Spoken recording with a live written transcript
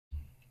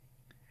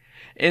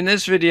In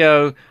this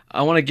video,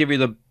 I want to give you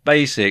the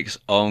basics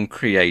on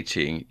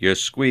creating your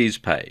squeeze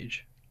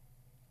page.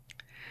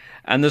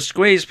 And the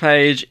squeeze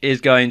page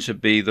is going to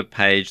be the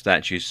page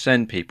that you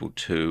send people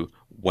to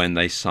when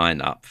they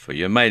sign up for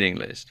your mailing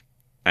list.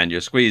 And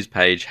your squeeze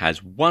page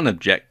has one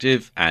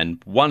objective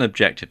and one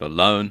objective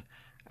alone,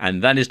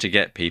 and that is to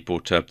get people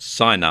to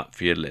sign up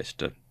for your list,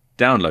 to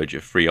download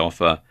your free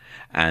offer,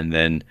 and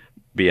then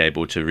be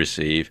able to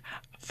receive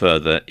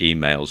further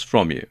emails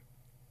from you.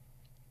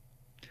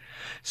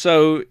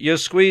 So your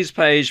squeeze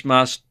page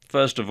must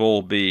first of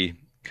all be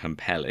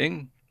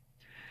compelling,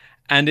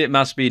 and it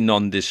must be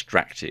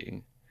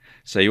non-distracting.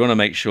 So you want to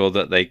make sure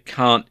that they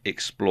can't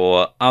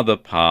explore other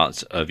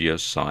parts of your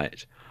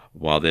site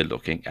while they're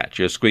looking at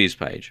your squeeze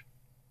page.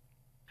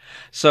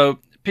 So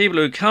people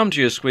who come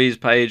to your squeeze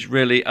page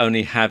really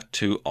only have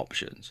two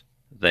options.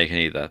 They can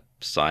either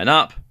sign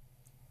up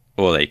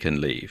or they can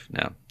leave.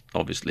 Now,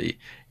 obviously,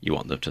 you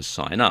want them to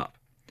sign up.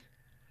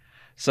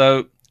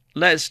 So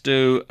let's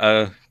do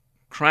a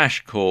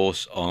crash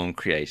course on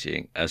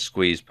creating a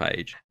squeeze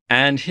page.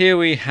 And here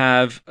we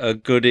have a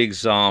good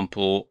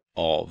example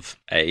of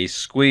a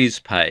squeeze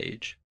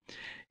page.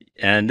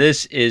 And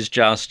this is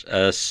just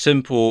a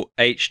simple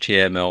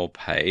HTML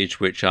page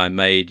which I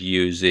made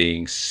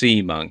using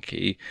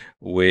SeaMonkey,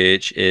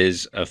 which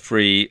is a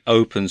free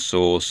open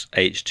source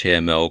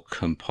HTML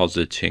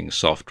compositing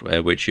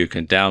software which you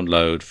can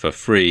download for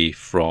free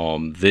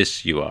from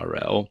this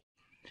URL.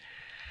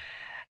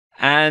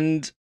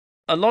 And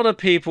a lot of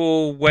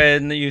people,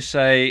 when you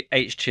say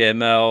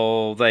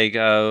HTML, they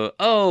go,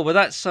 oh, well,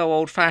 that's so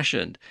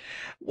old-fashioned.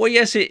 Well,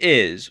 yes, it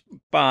is,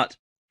 but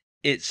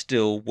it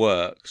still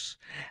works.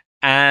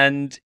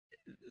 And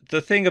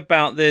the thing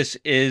about this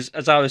is,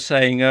 as I was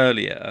saying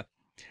earlier,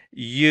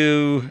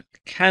 you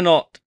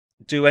cannot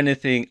do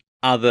anything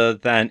other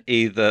than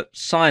either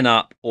sign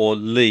up or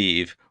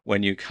leave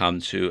when you come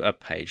to a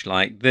page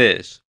like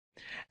this.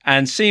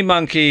 And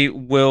SeaMonkey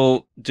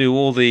will do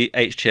all the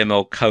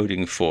HTML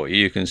coding for you.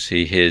 You can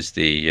see here's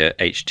the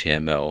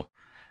HTML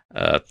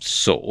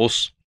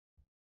source.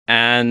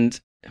 And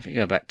if we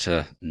go back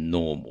to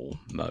normal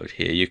mode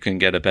here, you can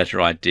get a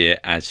better idea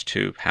as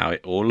to how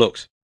it all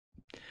looks.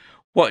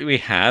 What we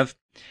have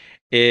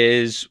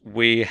is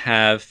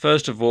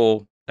first of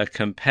all, a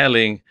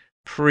compelling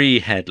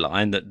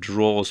pre-headline that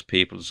draws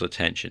people's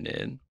attention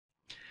in.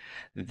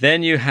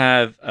 Then you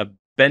have a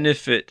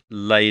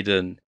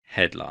benefit-laden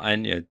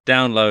headline,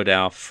 download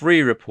our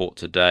free report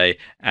today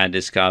and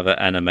discover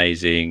an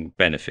amazing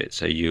benefit.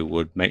 So you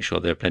would make sure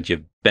there are plenty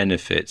of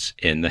benefits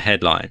in the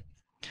headline.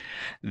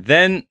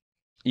 Then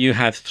you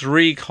have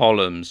three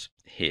columns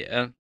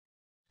here.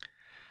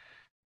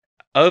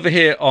 Over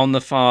here on the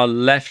far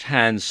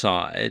left-hand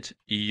side,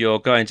 you're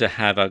going to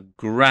have a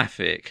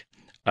graphic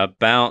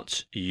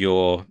about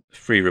your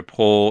free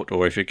report,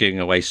 or if you're giving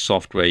away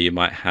software, you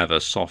might have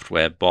a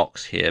software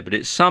box here, but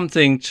it's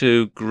something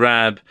to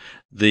grab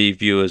the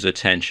viewer's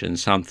attention,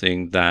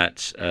 something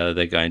that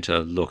they're going to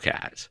look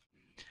at.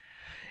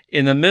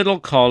 In the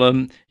middle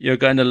column, you're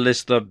going to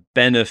list the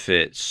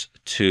benefits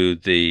to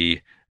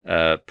the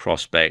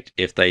prospect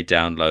if they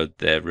download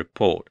their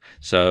report.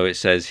 So it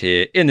says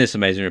here, in this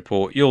amazing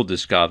report, you'll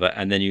discover,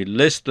 and then you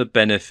list the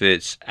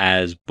benefits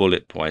as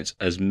bullet points,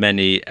 as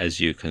many as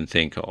you can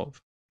think of.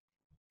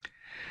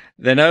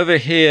 Then over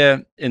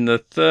here in the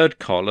third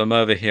column,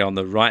 over here on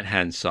the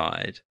right-hand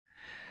side,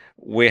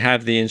 we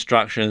have the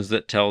instructions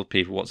that tell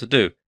people what to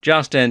do.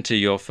 Just enter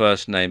your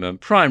first name and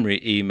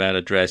primary email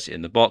address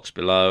in the box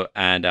below,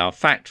 and our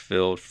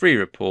fact-filled free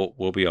report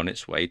will be on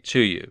its way to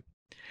you.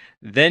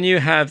 Then you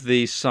have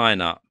the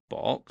sign up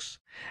box,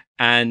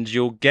 and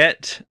you'll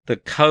get the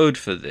code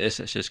for this.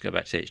 Let's just go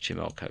back to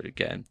HTML code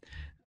again.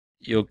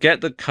 You'll get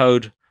the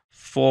code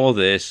for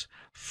this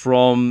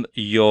from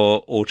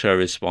your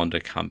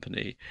autoresponder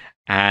company,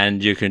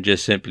 and you can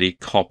just simply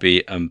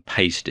copy and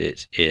paste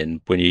it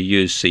in. When you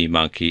use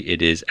SeaMonkey,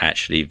 it is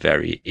actually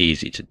very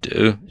easy to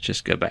do.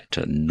 Just go back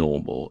to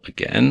normal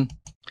again.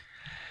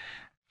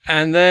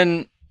 And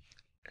then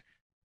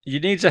you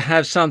need to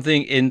have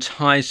something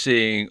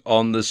enticing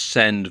on the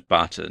send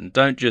button.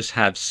 Don't just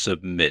have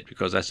submit,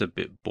 because that's a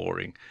bit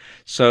boring.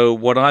 So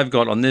what I've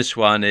got on this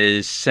one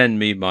is send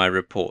me my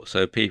report.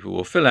 So people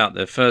will fill out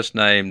their first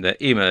name, their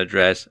email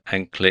address,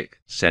 and click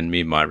send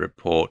me my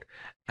report.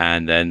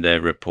 And then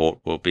their report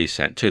will be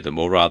sent to them,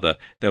 or rather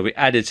they'll be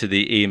added to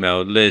the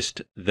email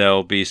list.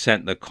 They'll be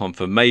sent the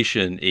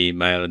confirmation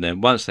email, and then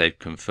once they've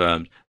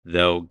confirmed,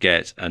 they'll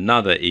get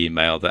another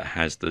email that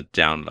has the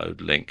download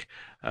link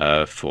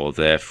for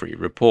their free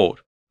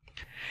report.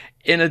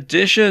 In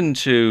addition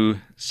to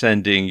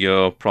sending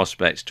your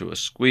prospects to a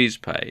squeeze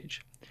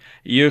page,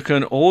 you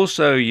can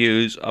also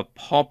use a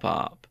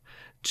pop-up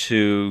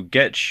to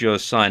get your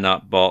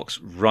sign-up box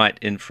right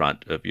in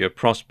front of your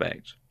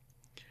prospect.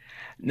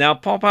 Now,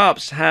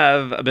 pop-ups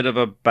have a bit of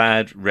a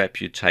bad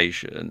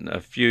reputation. A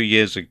few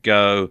years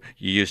ago,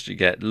 you used to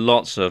get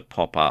lots of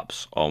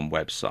pop-ups on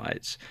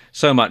websites,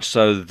 so much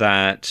so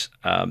that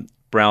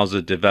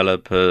browser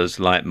developers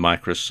like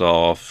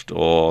Microsoft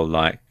or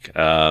like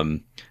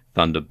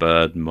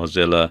Thunderbird,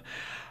 Mozilla,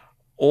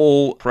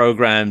 all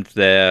programmed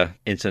their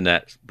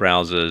internet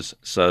browsers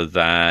so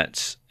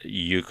that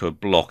you could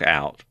block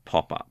out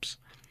pop-ups.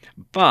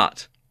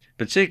 But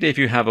particularly if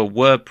you have a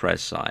WordPress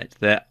site,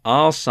 there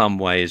are some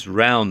ways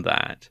around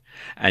that,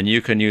 and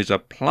you can use a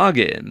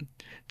plugin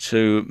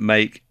to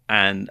make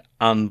an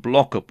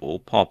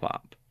unblockable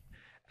pop-up.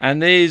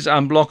 And these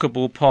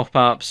unblockable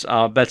pop-ups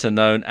are better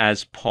known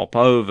as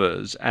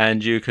popovers,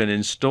 and you can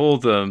install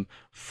them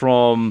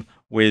from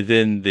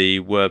within the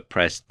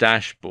WordPress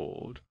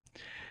dashboard.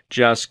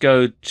 Just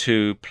go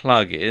to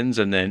plugins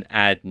and then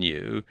add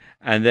new,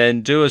 and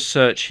then do a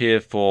search here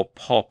for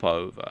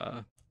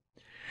popover.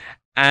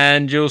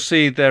 And you'll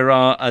see there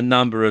are a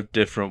number of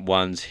different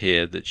ones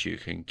here that you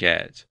can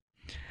get.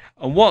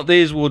 And what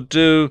these will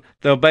do,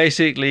 they'll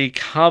basically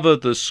cover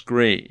the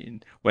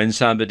screen when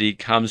somebody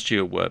comes to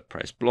your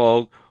WordPress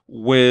blog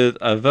with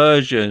a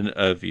version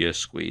of your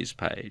squeeze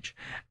page.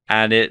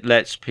 And it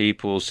lets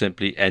people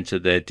simply enter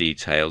their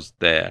details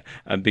there.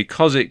 And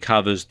because it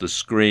covers the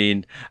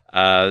screen,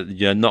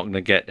 you're not going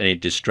to get any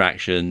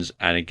distractions.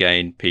 And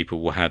again,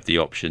 people will have the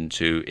option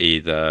to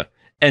either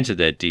enter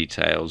their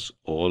details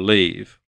or leave.